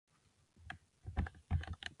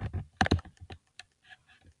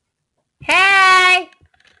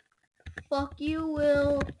fuck you,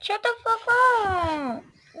 Will. Shut the fuck up.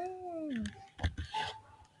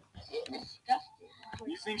 She's disgusting.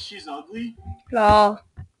 You think she's ugly? Lol.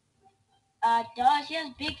 Duh, she has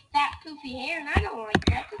big, fat, poofy hair, and I don't like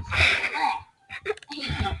that. It's black. I hate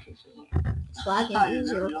that poofy hair. Swag I is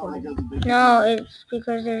easy really don't like recording. other big No, people. it's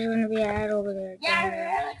because there's gonna be an ad over there. Yeah, her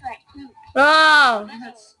hair looks like poop. Oh!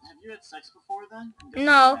 Have you had sex before then?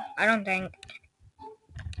 No, I don't think.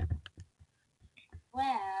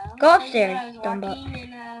 Well, Go I upstairs, was dumb butt. walking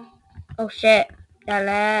in Oh shit. That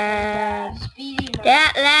lag. speeding.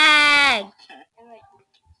 That lag! Okay. And, like,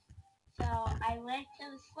 so I went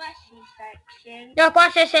to the slushy section. Look,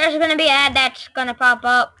 watch this. There's gonna be an ad that's gonna pop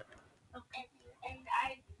up. And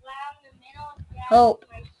I found the middle of the Hope.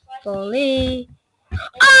 my slushy. Fully.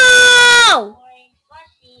 Oh! Pouring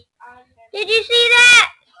slushy on her. Did you see that?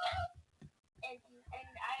 And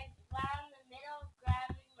I found the middle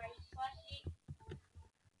grabbing my slushy.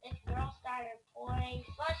 This girl started pouring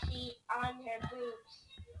slushy on her boobs.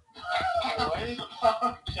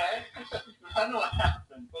 Okay. I know what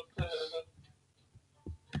happened.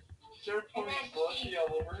 She was pouring slushy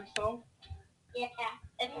all over herself? Yeah.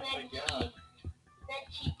 And Oh then my God.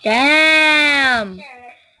 she Damn. Sure.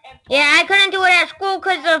 Yeah, I couldn't do it at school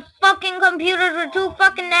because the fucking computers were too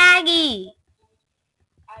fucking laggy.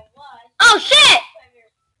 I was. Oh shit!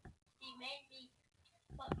 She made me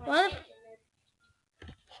put my What? dick in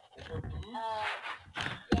it.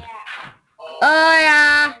 Yeah. Oh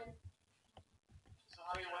yeah. So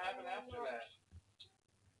honey, what happened after that?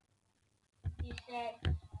 You said,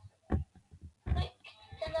 click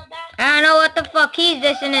to the back. I don't know what the fuck he's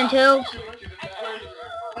listening to.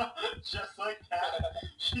 Just like that.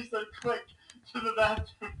 She said quick to the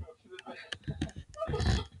bathroom.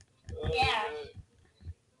 Yeah.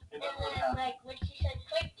 And And then what then, happened? like, when she said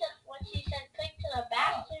click to the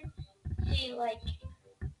bathroom,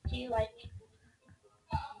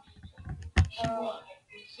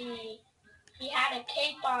 she had a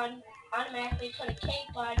cape on, automatically put a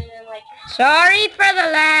cape on, and then, like, Sorry for the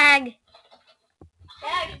lag.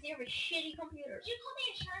 Yeah, because you have a shitty computer.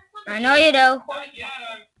 I know you do.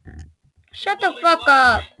 Shut the fuck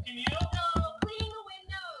up. cleaning the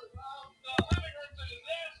windows.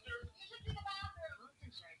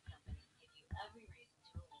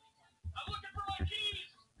 I'm looking for my keys!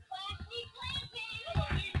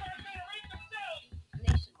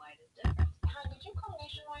 Nationwide is different. Did you call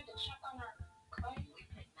Nationwide to check on our claim? We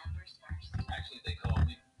pick members first. Actually, they called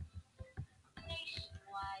me.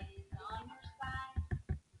 Nationwide is on your side.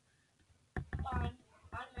 On,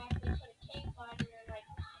 automatically put a cape on, and then, like,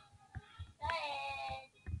 hey,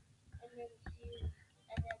 and then like,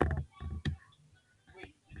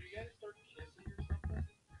 Wait, did you guys start kissing or something?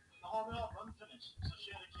 No, I'm finished. So she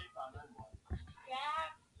had a cape on, then what? yeah.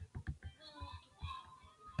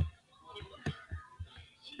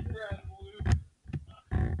 She grabbed Blue.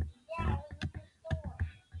 Yeah, it was in the store.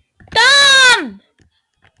 Dumb!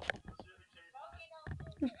 So she had a cape on.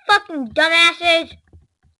 You fucking dumbasses.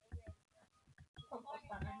 Don't post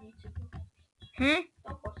that on YouTube. Hmm?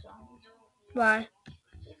 Don't post it on YouTube. Why?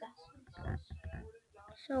 She's asking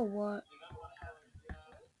stuff. So what?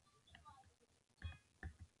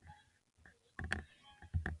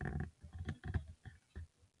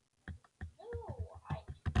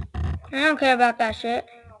 I don't care about that shit.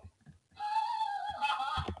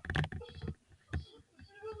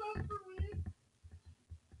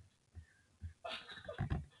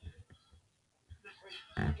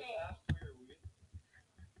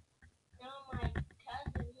 No, my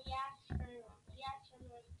cousin, he asked for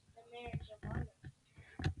the marriage of honor.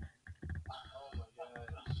 Oh my God.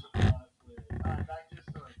 Alright, back to your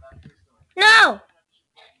story. No!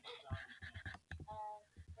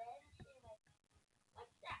 Then she like,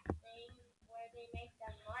 what's that thing where they make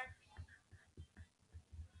them marks?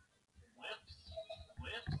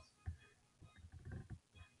 Lips?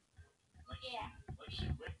 Yeah. Like she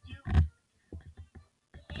whipped you?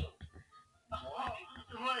 Wait,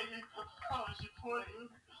 oh, she poured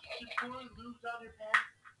lube down your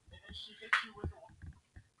pants, and then she hit you with a...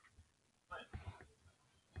 What?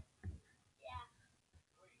 Yeah.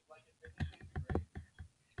 Wait, like it finishes the race?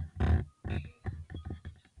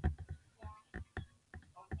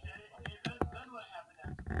 Okay, then what happened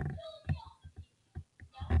after?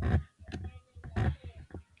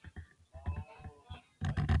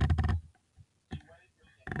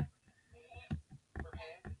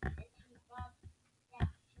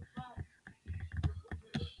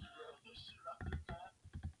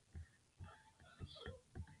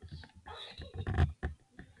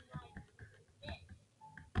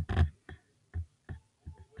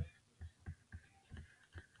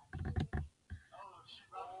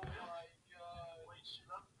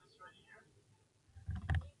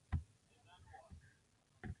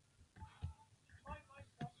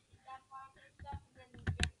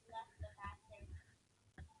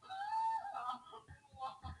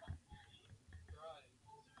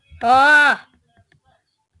 Ah!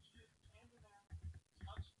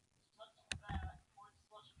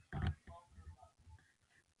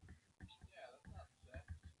 Yeah, that's not sex.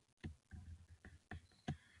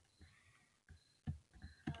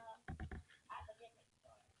 I have a different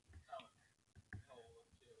story. Oh,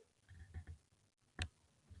 let's do it.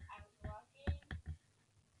 I was walking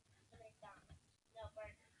to McDonald's. No,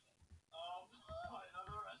 Burger King.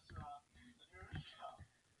 Another restaurant. And here we go.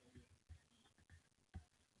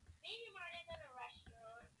 Mini Mart isn't a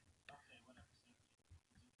restaurant. Okay, whatever.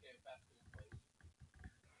 Okay, fast food place.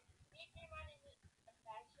 Mini Mart isn't a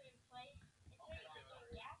fast food place. It's where you Okay, can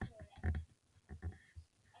get gas or whatever.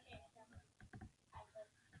 Okay, so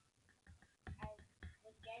I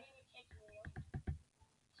was getting a chicken wheel.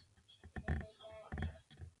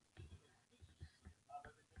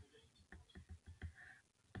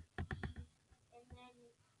 And then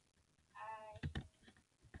I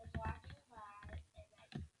was walking by and I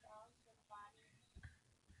saw somebody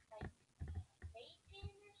like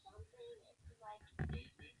vaping or something. It's like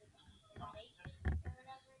Vaping. the vaping or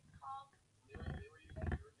whatever it's called. They were using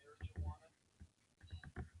marijuana.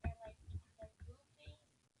 And like they're pooping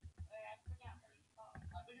or I forgot what it's called.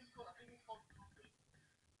 I think it's called pooping.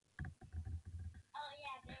 Oh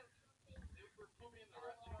yeah, they were pooping. They were pooping in the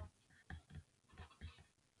restaurant.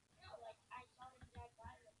 No, like I saw them drive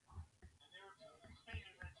by the car. And they were pooping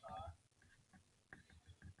in their car.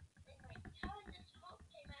 And like tons of smoke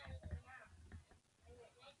came out of their mouth. And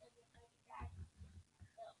it made them look like dragons.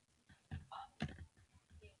 So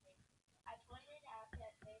stupid. I pointed out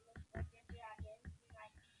that they looked like a dragon and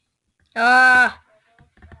like Ah!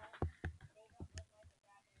 almost they don't look like a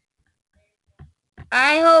dragon.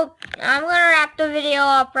 I hope I'm gonna wrap the video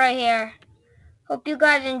up right here. Hope you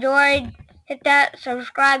guys enjoyed. Hit that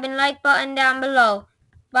subscribe and like button down below.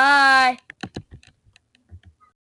 Bye.